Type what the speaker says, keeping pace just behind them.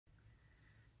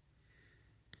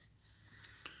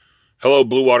Hello,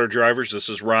 Blue Water drivers. This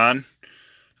is Ron.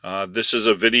 This is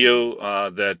a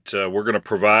video that we're going to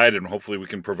provide, and hopefully we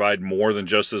can provide more than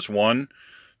just this one,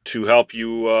 to help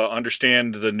you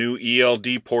understand the new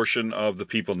ELD portion of the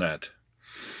Peoplenet.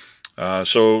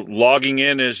 So logging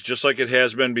in is just like it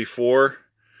has been before.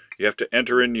 You have to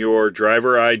enter in your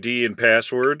driver ID and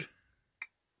password.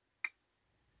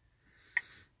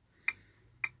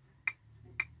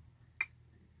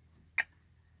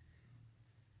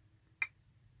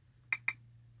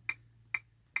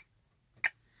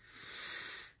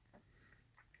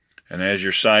 And as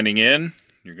you're signing in,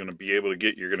 you're going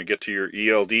to get to your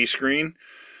ELD screen.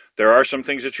 There are some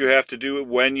things that you have to do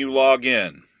when you log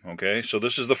in. Okay, so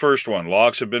this is the first one.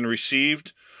 Logs have been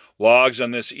received. Logs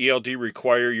on this ELD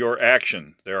require your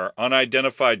action. There are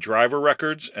unidentified driver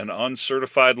records and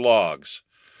uncertified logs.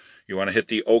 You want to hit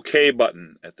the OK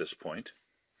button at this point.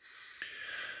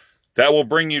 That will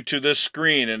bring you to this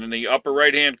screen, and in the upper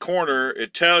right-hand corner,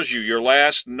 it tells you your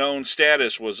last known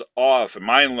status was off.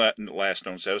 My last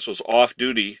known status was off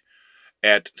duty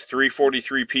at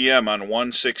 3:43 p.m. on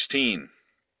 1/16.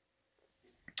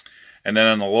 And then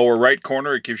on the lower right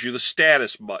corner, it gives you the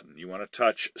status button. You want to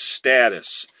touch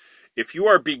status. If you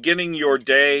are beginning your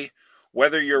day,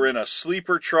 whether you're in a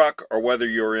sleeper truck or whether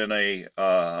you're in a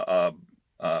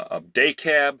day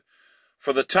cab,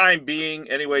 for the time being,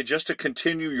 anyway, just to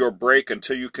continue your break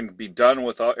until you can be done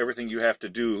with everything you have to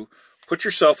do, put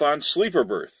yourself on sleeper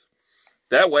berth.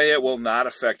 That way it will not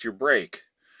affect your break.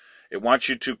 It wants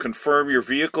you to confirm your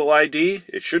vehicle ID.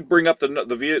 It should bring up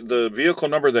the vehicle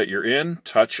number that you're in.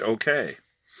 Touch OK.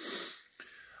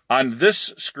 On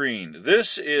this screen,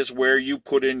 this is where you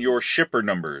put in your shipper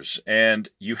numbers, and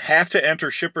you have to enter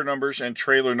shipper numbers and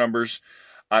trailer numbers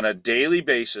on a daily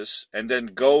basis, and then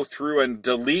go through and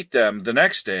delete them the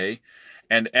next day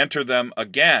and enter them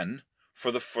again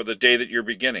for the day that you're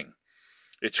beginning.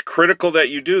 It's critical that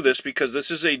you do this because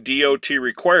this is a DOT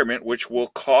requirement which will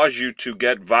cause you to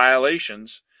get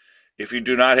violations if you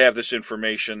do not have this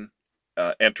information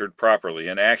entered properly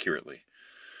and accurately.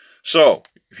 So,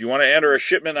 if you want to enter a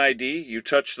shipment ID, you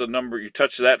touch the number, you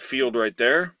touch that field right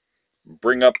there,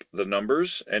 bring up the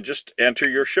numbers, and just enter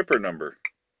your shipper number.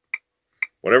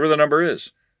 Whatever the number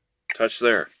is, touch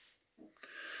there.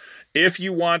 If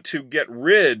you want to get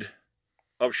rid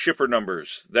of shipper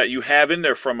numbers that you have in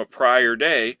there from a prior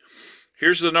day,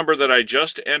 here's the number that I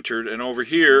just entered, and over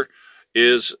here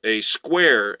is a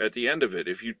square at the end of it.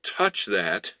 If you touch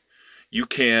that, you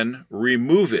can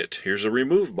remove it. Here's a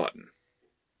remove button.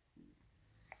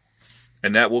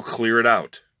 And that will clear it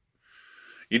out.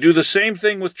 You do the same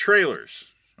thing with trailers.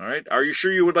 All right. Are you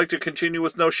sure you would like to continue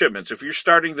with no shipments? If you're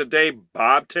starting the day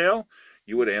bobtail,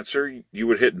 you would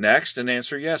hit next and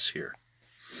answer yes here.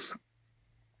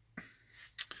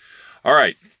 All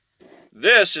right.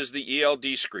 This is the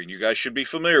ELD screen. You guys should be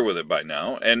familiar with it by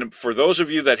now. And for those of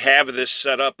you that have this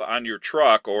set up on your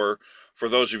truck, or for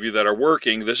those of you that are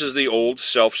working, this is the old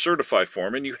self-certify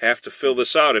form, and you have to fill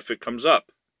this out if it comes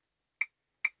up.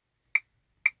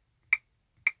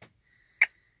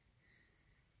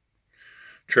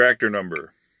 Tractor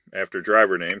number, after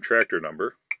driver name, tractor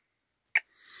number.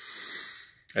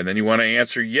 And then you want to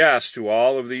answer yes to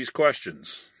all of these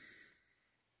questions.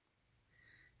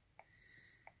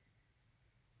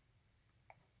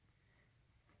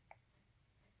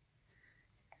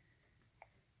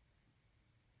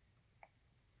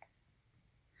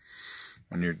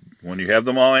 When you have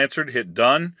them all answered, hit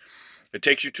done. It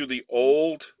takes you to the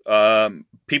old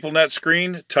Peoplenet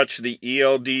screen. Touch the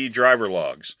ELD driver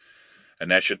logs. And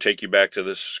that should take you back to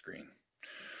this screen.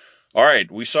 All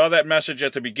right, we saw that message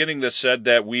at the beginning that said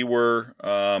that we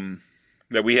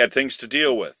had things to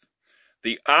deal with.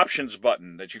 The options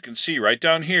button that you can see right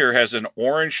down here has an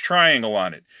orange triangle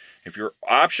on it. If your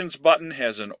options button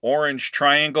has an orange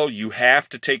triangle, you have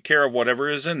to take care of whatever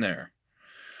is in there.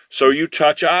 So you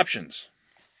touch options.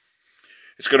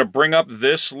 It's going to bring up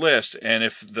this list, and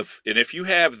if you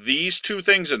have these two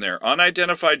things in there,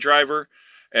 unidentified driver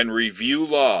and review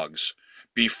logs,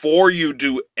 before you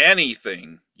do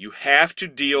anything, you have to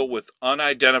deal with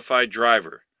unidentified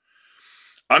driver.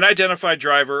 Unidentified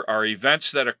driver are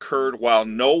events that occurred while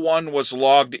no one was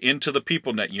logged into the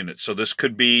Peoplenet unit. So this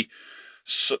could be,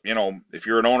 if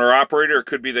you're an owner-operator, it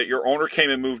could be that your owner came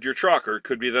and moved your truck, or it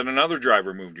could be that another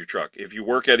driver moved your truck. If you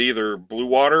work at either Blue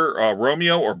Water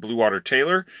Romeo or Blue Water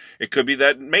Taylor, it could be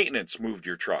that maintenance moved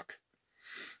your truck.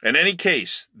 In any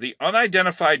case, the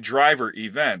unidentified driver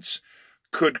events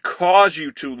could cause you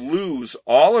to lose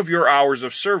all of your hours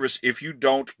of service if you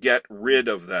don't get rid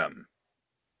of them.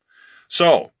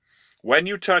 So, when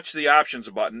you touch the options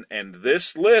button and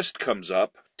this list comes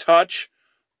up, touch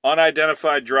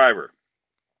unidentified driver.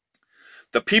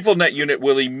 the Peoplenet unit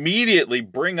will immediately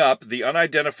bring up the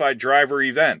unidentified driver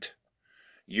event.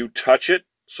 You touch it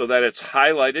so that it's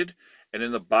highlighted, and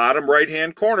in the bottom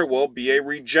right-hand corner will be a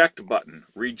reject button.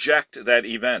 Reject that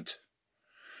event.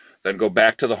 Then go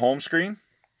back to the home screen,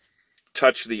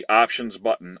 touch the options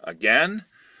button again.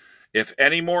 If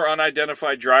any more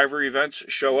unidentified driver events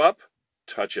show up,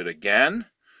 touch it again.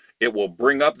 It will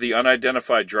bring up the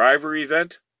unidentified driver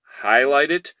event,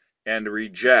 highlight it, and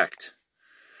reject.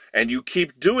 And you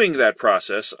keep doing that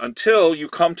process until you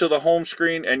come to the home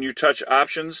screen and you touch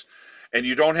options and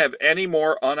you don't have any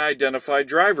more unidentified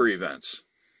driver events.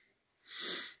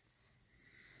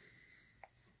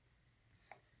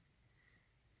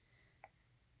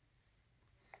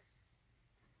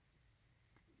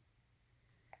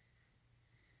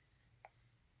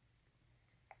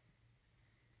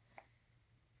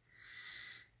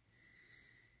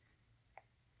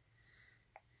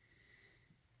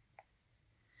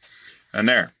 And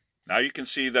there. Now you can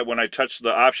see that when I touch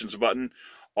the options button,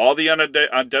 all the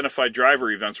unidentified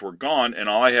driver events were gone, and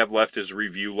all I have left is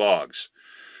review logs.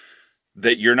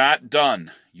 That you're not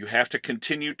done. You have to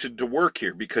continue to work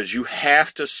here because you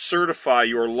have to certify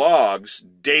your logs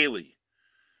daily.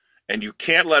 And you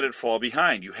can't let it fall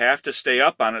behind. You have to stay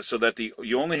up on it so that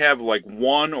you only have like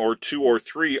 1 or 2 or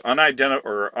 3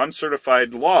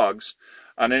 uncertified logs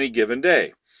on any given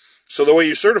day. So the way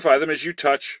you certify them is you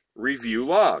touch review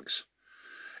logs.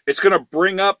 It's going to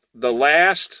bring up the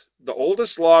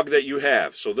oldest log that you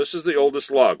have. So this is the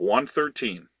oldest log,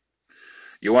 113.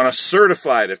 You want to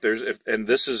certify it and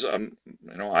this is, I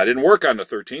didn't work on the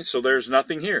 13th, so there's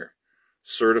nothing here.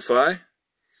 Certify.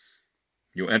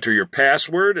 You enter your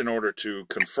password in order to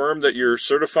confirm that you're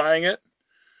certifying it.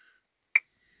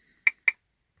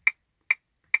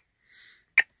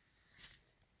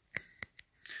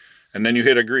 And then you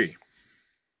hit agree.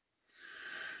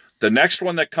 The next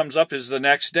one that comes up is the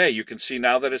next day. You can see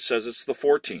now that it says it's the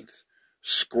 14th.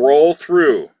 Scroll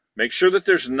through. Make sure that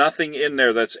there's nothing in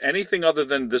there that's anything other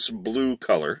than this blue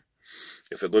color.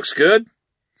 If it looks good,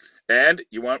 and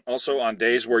you want also on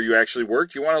days where you actually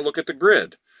worked, you want to look at the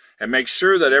grid and make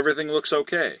sure that everything looks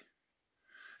okay.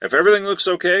 If everything looks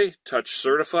okay, touch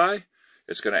certify.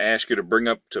 It's going to ask you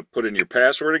to put in your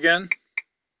password again.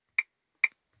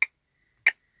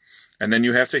 And then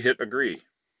you have to hit agree.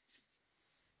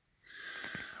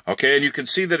 Okay, and you can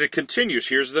see that it continues.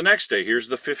 Here's the next day. Here's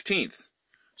the 15th.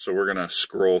 So we're going to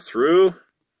scroll through,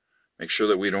 make sure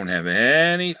that we don't have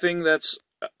anything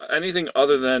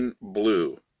other than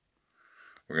blue.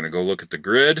 We're going to go look at the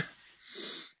grid.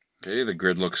 Okay, the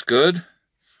grid looks good.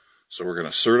 So we're going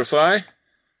to certify.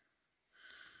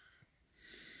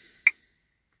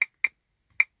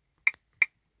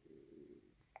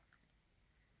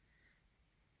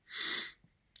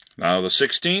 Now the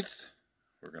 16th,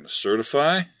 we're going to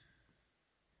certify.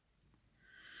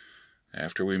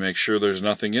 After we make sure there's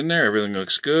nothing in there, everything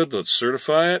looks good, let's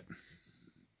certify it.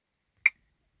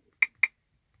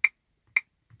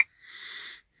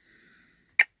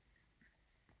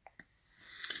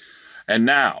 And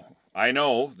now, I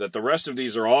know that the rest of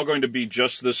these are all going to be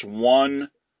just this one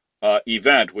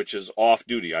event, which is off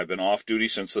duty. I've been off duty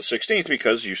since the 16th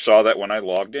because you saw that when I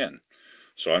logged in.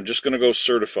 So I'm just going to go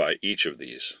certify each of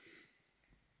these.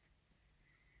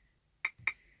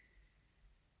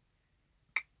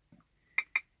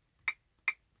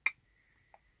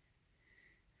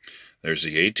 There's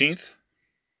the 18th.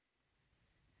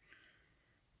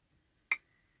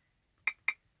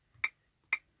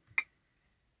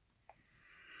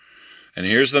 And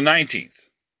here's the 19th.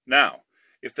 Now,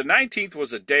 if the 19th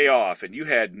was a day off and you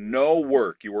had no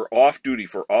work, you were off duty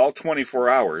for all 24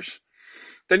 hours,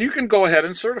 then you can go ahead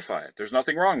and certify it. There's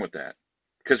nothing wrong with that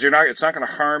because it's not going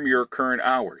to harm your current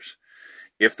hours.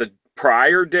 If the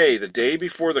prior day, the day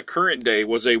before the current day,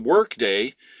 was a work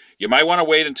day, you might want to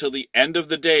wait until the end of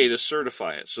the day to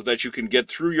certify it so that you can get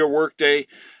through your workday,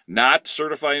 not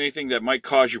certify anything that might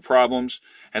cause you problems,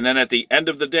 and then at the end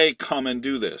of the day, come and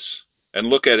do this and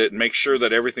look at it and make sure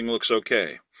that everything looks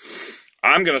okay.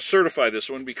 I'm going to certify this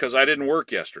one because I didn't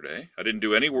work yesterday. I didn't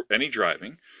do any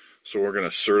driving, so we're going to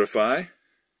certify.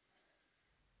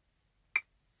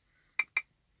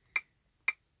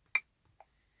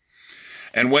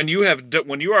 And when you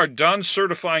are done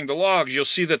certifying the logs, you'll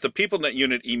see that the Peoplenet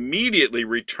unit immediately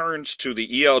returns to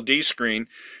the ELD screen,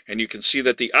 and you can see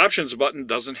that the options button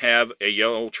doesn't have a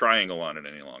yellow triangle on it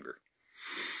any longer.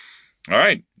 All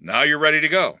right, now you're ready to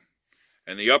go.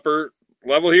 In the upper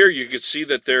level here, you can see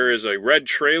that there is a red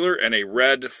trailer and a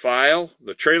red file.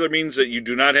 The trailer means that you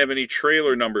do not have any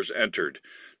trailer numbers entered.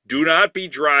 Do not be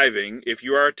driving if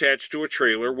you are attached to a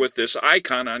trailer with this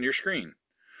icon on your screen.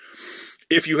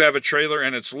 If you have a trailer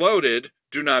and it's loaded,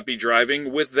 do not be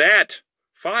driving with that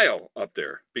file up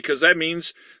there, because that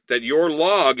means that your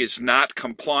log is not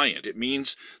compliant. It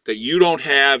means that you don't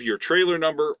have your trailer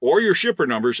number or your shipper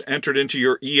numbers entered into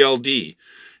your ELD.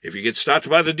 If you get stopped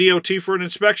by the DOT for an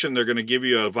inspection, they're going to give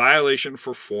you a violation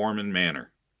for form and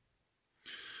manner.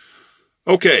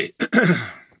 Okay.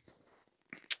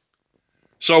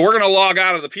 So we're going to log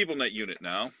out of the Peoplenet unit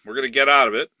now. We're going to get out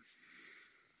of it.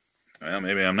 Well,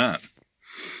 maybe I'm not.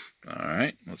 All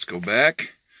right, let's go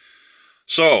back.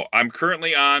 So I'm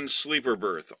currently on sleeper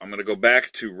berth. I'm going to go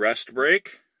back to rest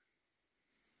break.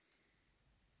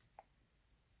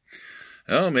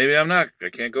 Oh, maybe I'm not. I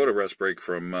can't go to rest break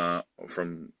from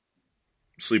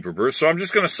sleeper berth. So I'm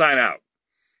just going to sign out.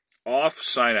 Off,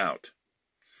 sign out.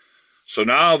 So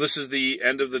now this is the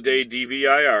end of the day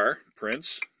DVIR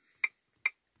prints.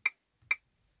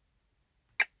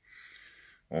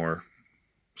 Or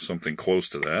something close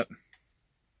to that.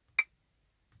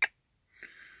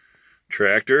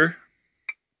 Tractor.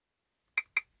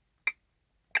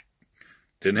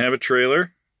 Didn't have a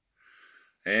trailer.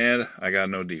 And I got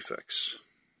no defects.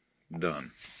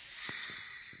 Done.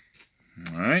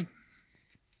 All right.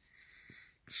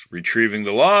 It's retrieving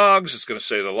the logs. It's going to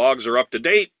say the logs are up to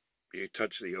date. You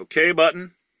touch the OK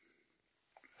button.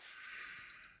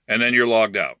 And then you're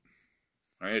logged out.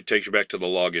 All right. It takes you back to the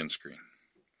login screen.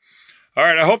 All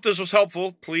right, I hope this was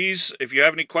helpful. Please, if you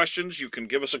have any questions, you can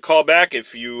give us a call back.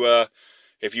 If you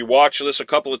watch this a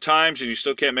couple of times and you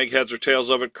still can't make heads or tails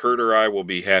of it, Kurt or I will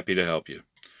be happy to help you.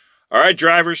 All right,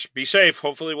 drivers, be safe.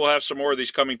 Hopefully we'll have some more of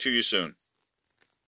these coming to you soon.